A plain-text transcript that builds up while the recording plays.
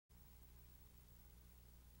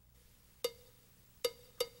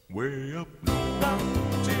Way up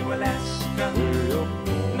north to Alaska. way up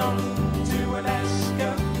North to Alaska.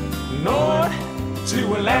 north to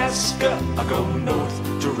Alaska. I go north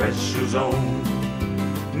to Terrestrial Zone.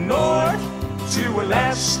 North to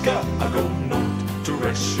Alaska. I go north to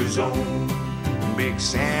Terrestrial Zone. Big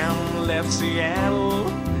Sam left Seattle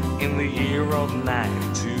in the year of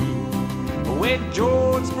 '92 with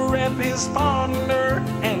George Brett, his partner,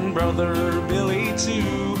 and brother Billy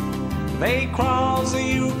too. They crossed the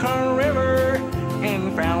Yukon River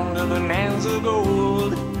and found the Bonanza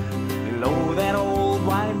Gold below that old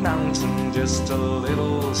white mountain, just a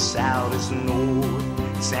little south of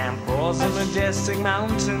north. Sam crossed the majestic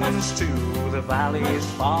mountains to the valleys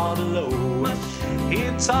far below. He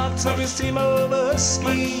talked of his team of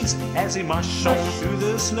huskies as he marched on through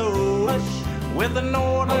the snow, with the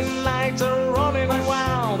northern lights running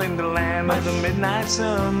wild in the land of the midnight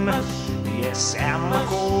sun. Yes, Sam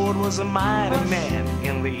McCord was a mighty man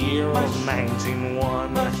in the year of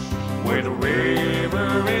 1901, where the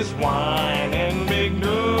river is wine and big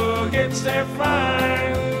nuggets they're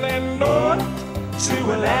fine. And north to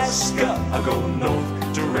Alaska, I go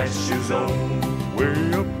north to Terrestrial Zone.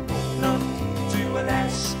 Way up North to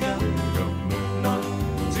Alaska. North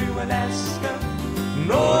to Alaska.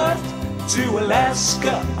 north to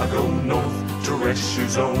Alaska, I go north to Terrestrial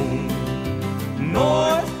Zone.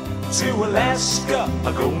 North to Alaska,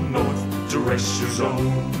 I go north to Terrestrial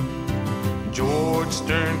Zone. George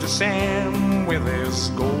turned to Sam with his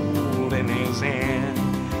gold in his hand,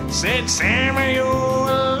 said, Sam,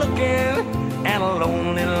 you're looking at a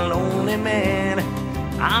lonely, lonely man.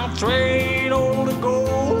 I'll trade all the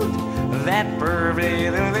gold that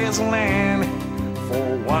buried in this land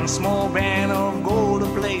for one small band of gold to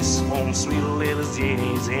place on sweet little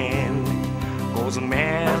Jenny's hand. 'Cause a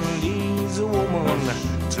man needs a woman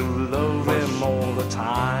to love him all the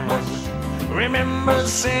time. Remember,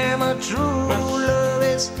 Sam, a true love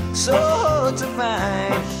is so hard to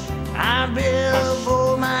find. I built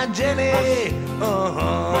for my Jenny a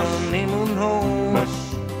honeymoon home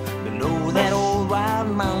below that old white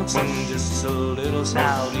mountain, just a little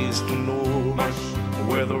southeast of north,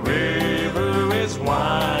 where the river is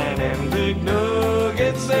wine and big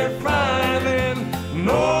nuggets they're finding.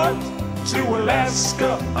 North to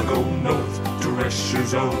Alaska, I go north to Terrestrial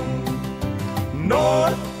Zone.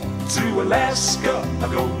 North to Alaska, I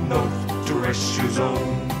go north to Terrestrial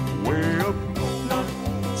Zone. Way up North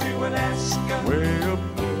to Alaska. way up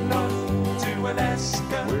North to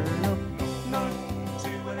Alaska. way up North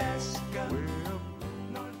to Alaska. way up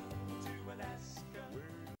North to Alaska.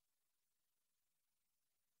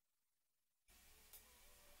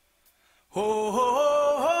 Ho ho ho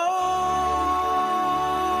ho.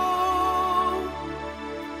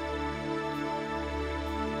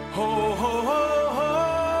 Ho ho ho ho.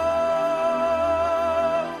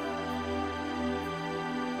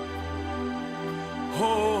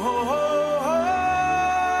 Ho ho ho ho.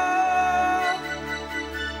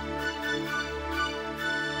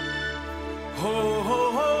 Ho ho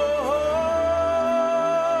ho ho.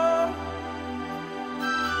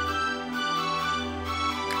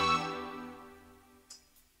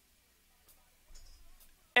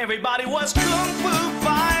 Everybody was kung fu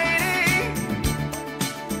fighting.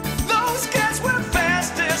 Those cats were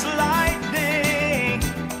fast as lightning.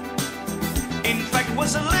 In fact, it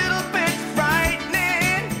was a little bit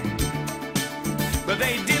frightening, but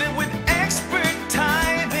they did it with expert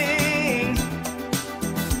timing.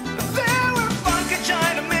 There were funky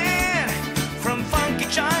Chinamen from funky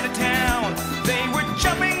Chinatown. They were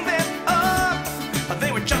jumping them up,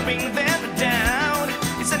 they were jumping them down.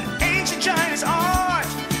 It's an ancient Chinese art,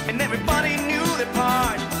 and everybody knew their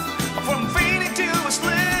part. From fainting to a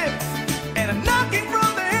slip and a knocking from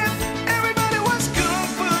the hip, everybody was kung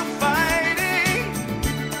fu fighting.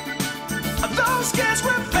 Those cats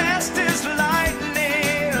were fast as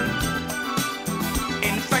lightning.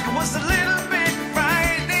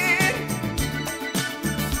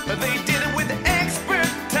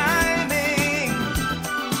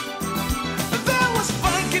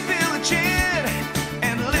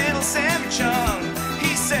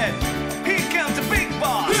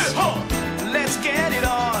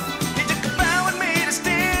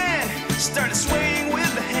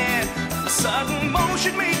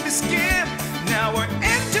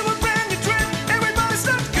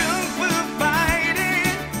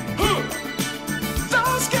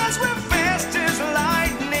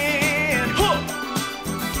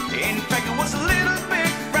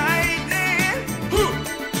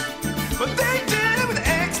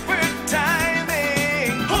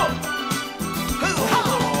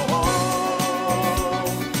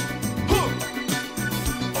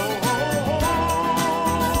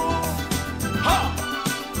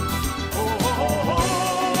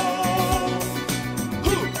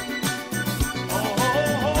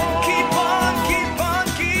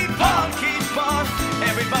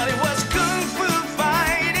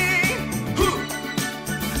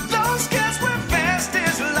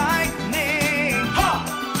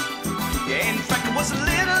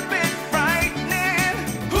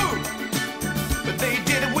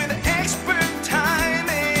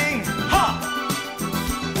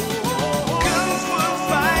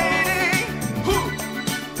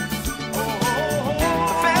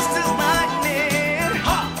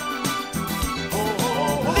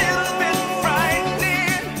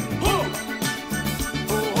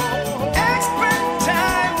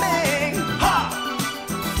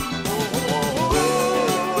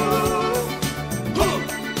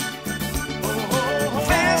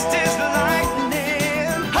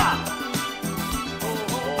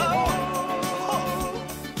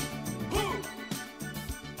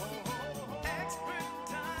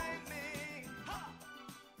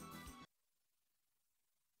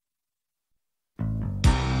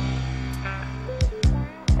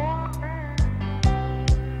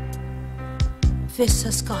 This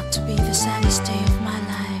has got to be the saddest day of my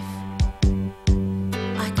life.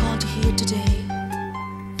 I called you here today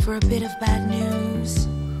for a bit of bad news.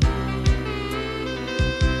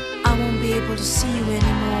 I won't be able to see you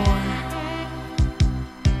anymore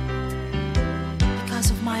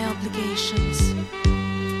because of my obligations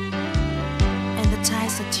and the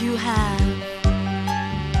ties that you have.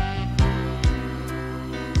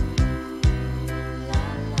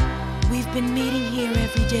 We've been meeting here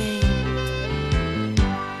every day.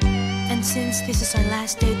 And since this is our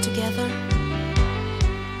last day together,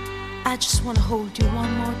 I just want to hold you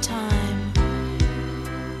one more time.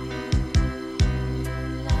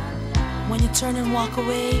 When you turn and walk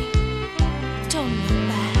away, don't look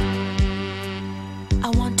back. I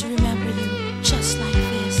want to remember you just like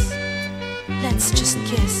this. Let's just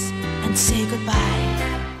kiss and say goodbye.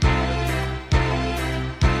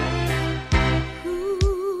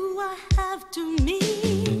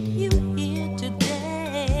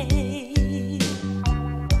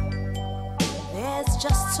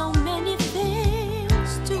 Just so many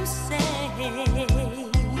things to say.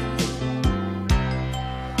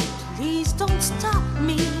 Please don't stop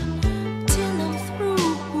me till I'm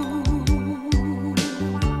through.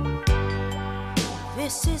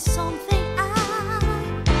 This is something I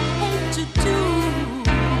hate to do.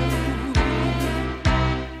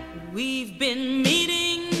 We've been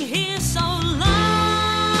meeting here so long.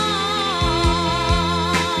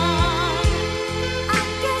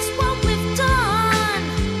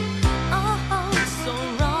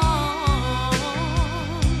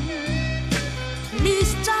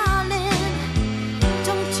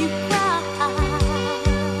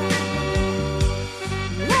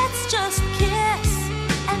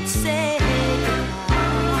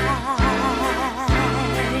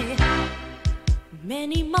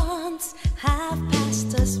 Many months have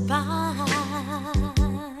passed us by.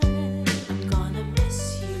 I'm gonna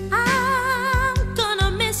miss you. I'm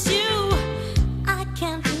gonna miss you. I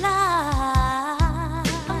can't lie.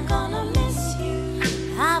 I'm gonna miss you.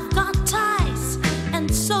 I've got ties, and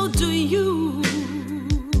so do you.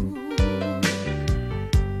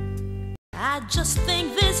 I just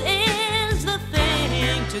think this is the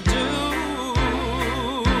thing to do.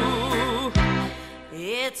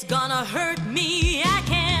 It's gonna hurt me, I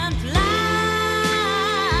can't lie.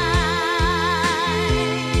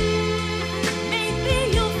 Maybe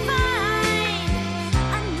you'll find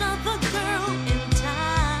another girl in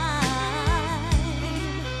time.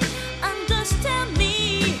 Understand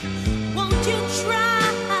me, won't you try?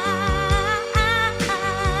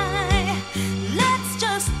 Let's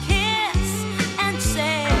just kiss and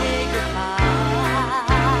say goodbye.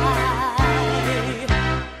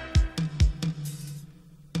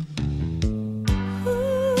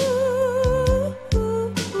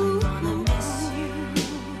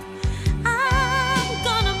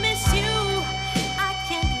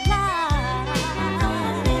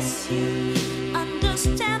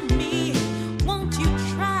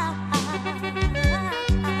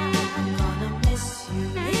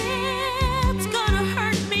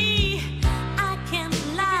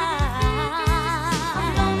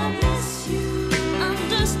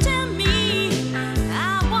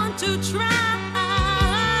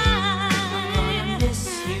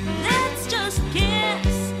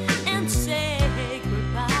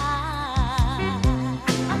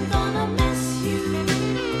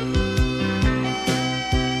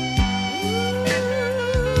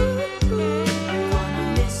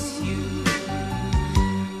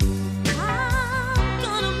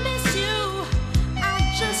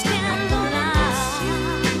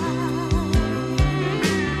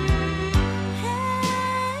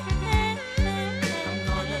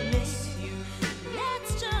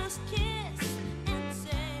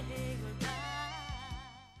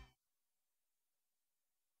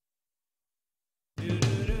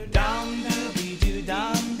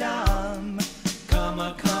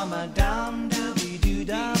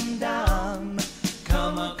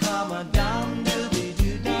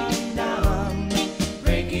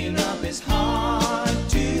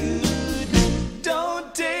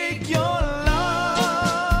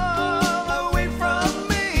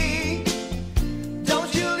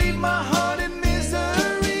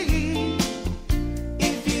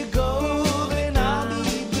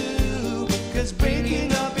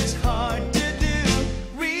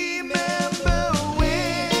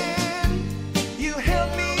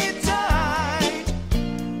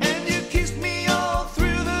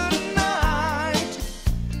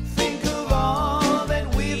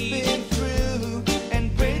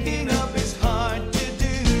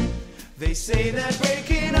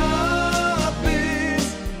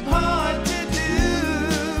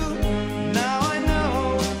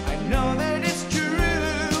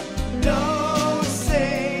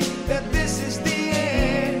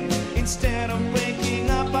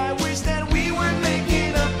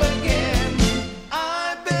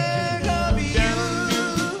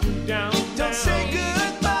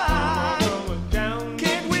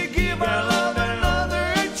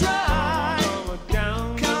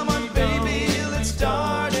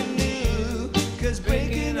 'cause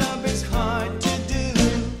breaking up is hard to do.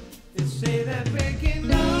 They say that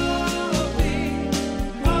breaking up is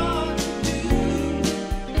hard to do.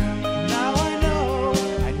 Now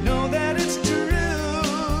I know that it's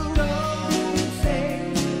true. Don't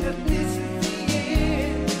say that this is the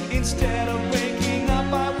end. Instead of breaking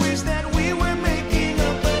up, I wish that we were making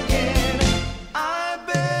up again. I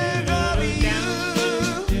beg of you,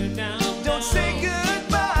 don't say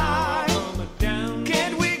goodbye.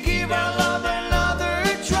 Can't we give our love another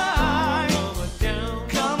try?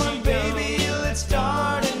 Come on, baby, let's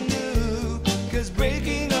start anew. 'Cause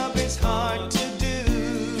breaking up is hard to do.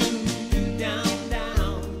 Down,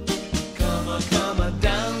 down. Come on,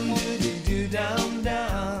 down, do, down,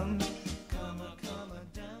 down. Come on,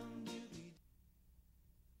 down, do.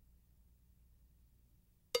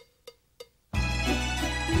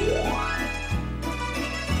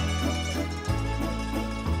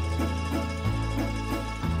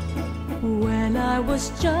 When I was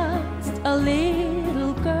just a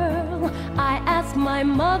little girl, I asked my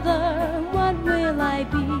mother, what will I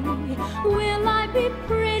be? Will I be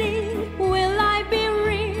pretty? Will I be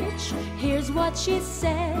rich? Here's what she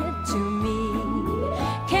said to me.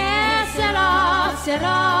 Que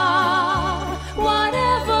sera,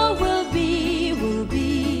 whatever will be, will be.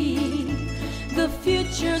 The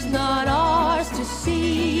future's not ours to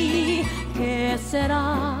see. Que sera,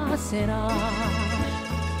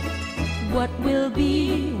 what will be,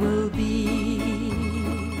 will be.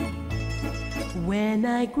 When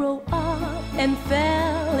I grow up and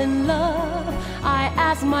fell in love, I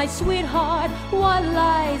asked my sweetheart, what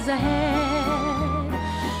lies ahead?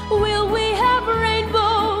 Will we have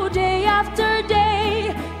rainbow day after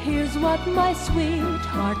day? Here's what my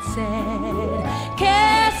sweetheart said. Que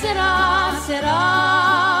sera,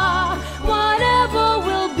 whatever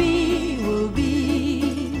will be, will be.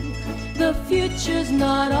 The future's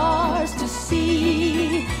not ours to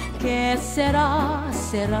see. Que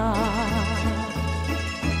sera,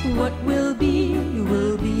 what will be,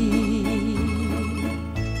 will be.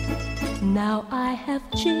 Now I have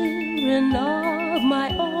children of my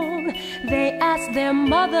own. They ask their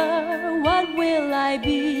mother, what will I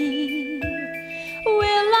be?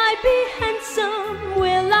 Will I be handsome?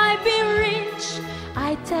 Will I be rich? I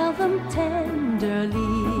tell them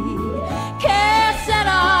tenderly. Que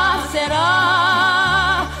sera,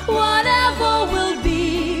 whatever will be,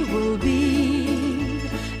 will be.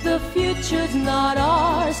 The future's not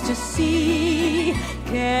ours to see.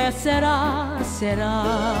 Que sera,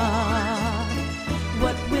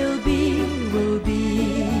 what will be, will be.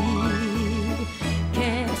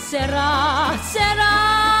 Que sera.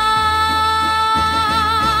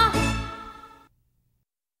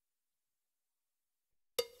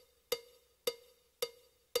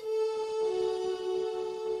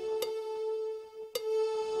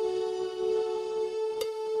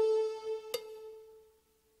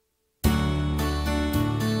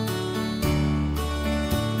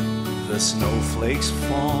 The snowflakes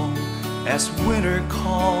fall as winter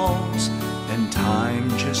calls, and time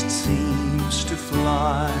just seems to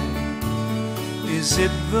fly. Is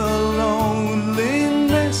it the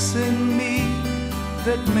loneliness in me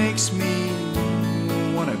that makes me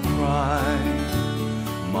wanna cry?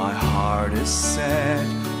 My heart is sad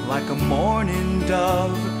like a mourning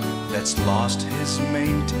dove that's lost his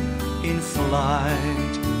mate in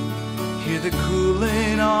flight. Hear the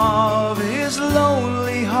cooling of his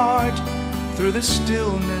lonely heart through the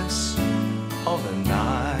stillness of the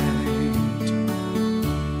night.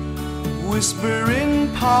 Whispering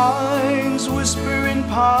pines,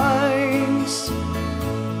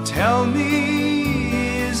 tell me,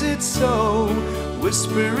 is it so?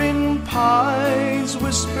 Whispering pines,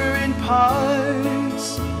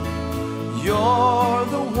 you're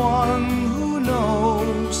the one who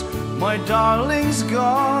knows. My darling's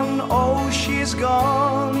gone, oh she's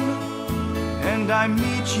gone, and I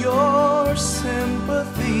meet your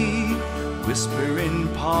sympathy. Whispering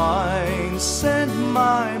pines, send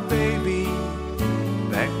my baby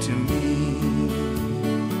back to me.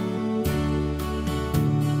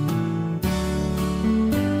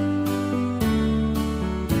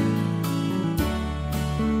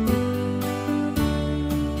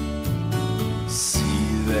 See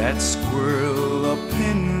that squirrel up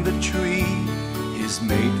in the tree, his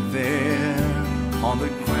mate there on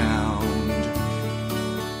the ground.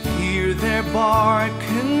 Hear their bark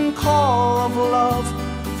and call of love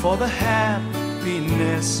for the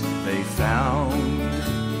happiness they found.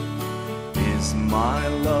 Is my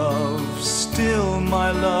love still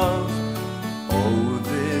my love? Oh,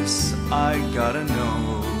 this I gotta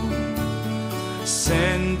know.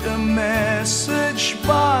 Send a message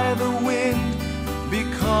by the wind,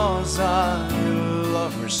 because I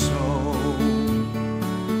so.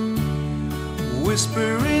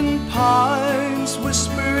 Whispering pines,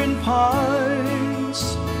 whispering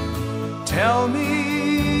pines, tell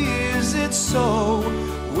me, is it so?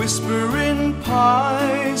 Whispering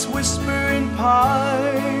pines, whispering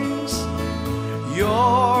pines,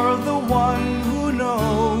 you're the one who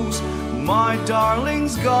knows. My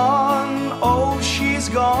darling's gone, oh she's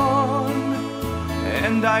gone,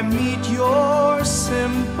 and I meet your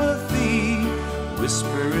sympathy.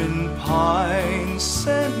 Whispering pines,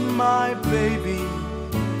 send my baby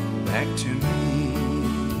back to me.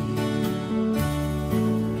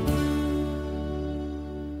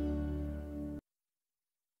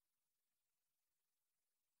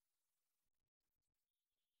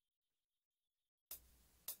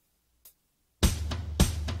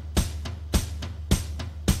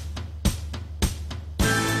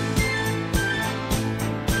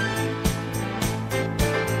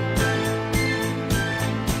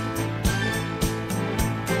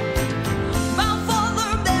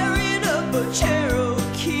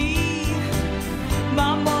 Cherokee.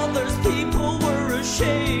 My mother's people were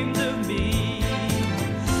ashamed of me.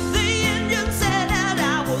 The Indian said that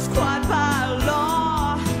I was quite by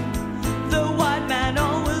law. The white man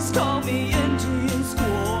always called me Indian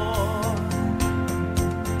squaw.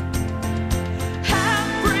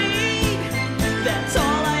 Half-breed, that's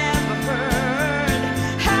all I ever heard.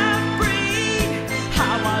 Half-breed,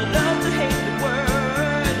 how I love to hate the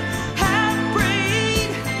word.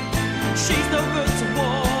 Half-breed, she's no good to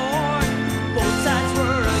warn. Both sides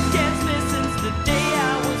were against me since the day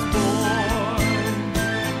I was born.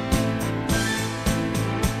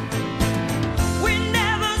 We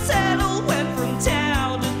never settled, went from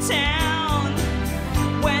town to town.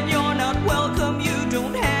 When you're not welcome, you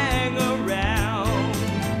don't hang around.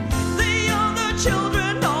 The other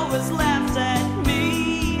children always laughed at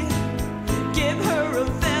me. Give her a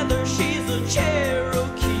feather, she's a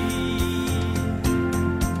Cherokee.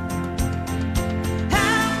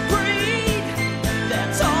 Half-breed,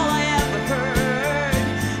 that's all I ever heard.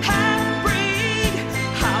 Half-breed,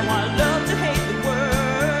 how I love to hate the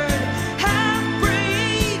word.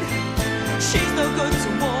 Half-breed, she's no good to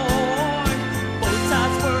warn. Both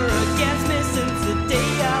sides were against me since the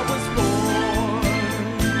day I was born.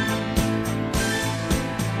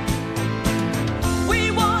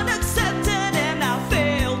 We weren't accepted and I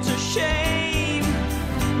failed to shame.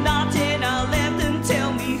 Not in I left and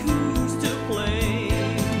tell me who's to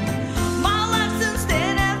blame. My life since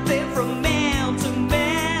then has been from man to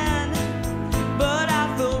man, but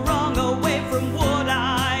I feel wrong away from what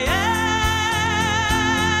I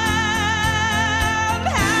am.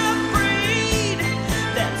 Half-breed,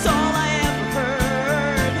 that's all I ever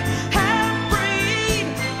heard. Half-breed,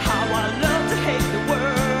 how I love to hate the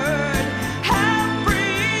word.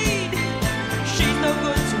 Half-breed, she's no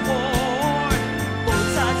good to warn. Both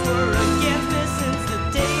sides were against me since the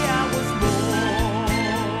day I was born.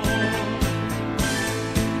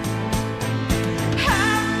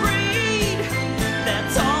 Half-breed,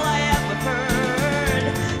 that's all I ever heard.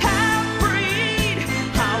 Half-breed,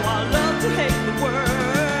 how I love to hate the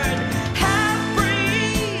word.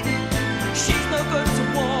 Half-breed, she's no good to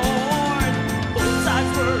warn. Both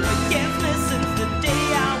sides were against me since the day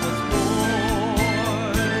I was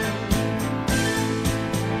born.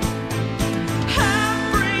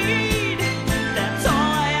 Half-breed, that's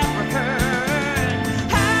all I ever heard.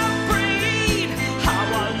 Half-breed, how I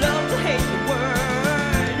love to hate the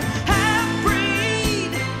word.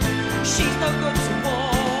 Half-breed, she's no good to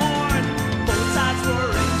warn. Both sides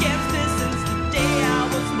were against me since the day I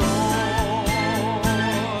was born.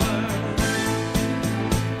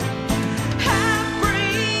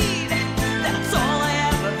 Half-breed, that's all I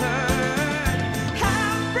ever heard.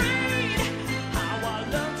 Half-breed, how I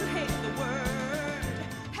love to hate the word.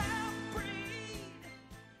 Half-breed.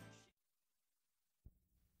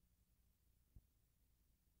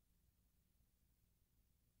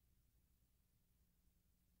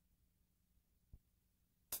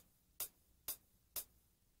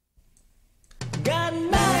 Got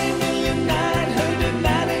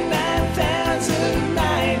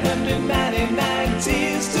 9,999,999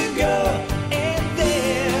 tears to go, and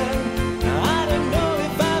then I don't know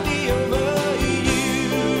if I'll be over you.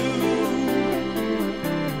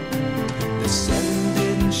 The sun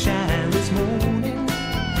didn't shine this morning.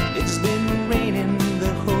 It's been raining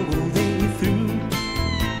the whole day through.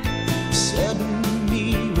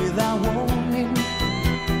 Suddenly, without warning,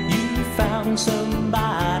 you found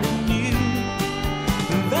somebody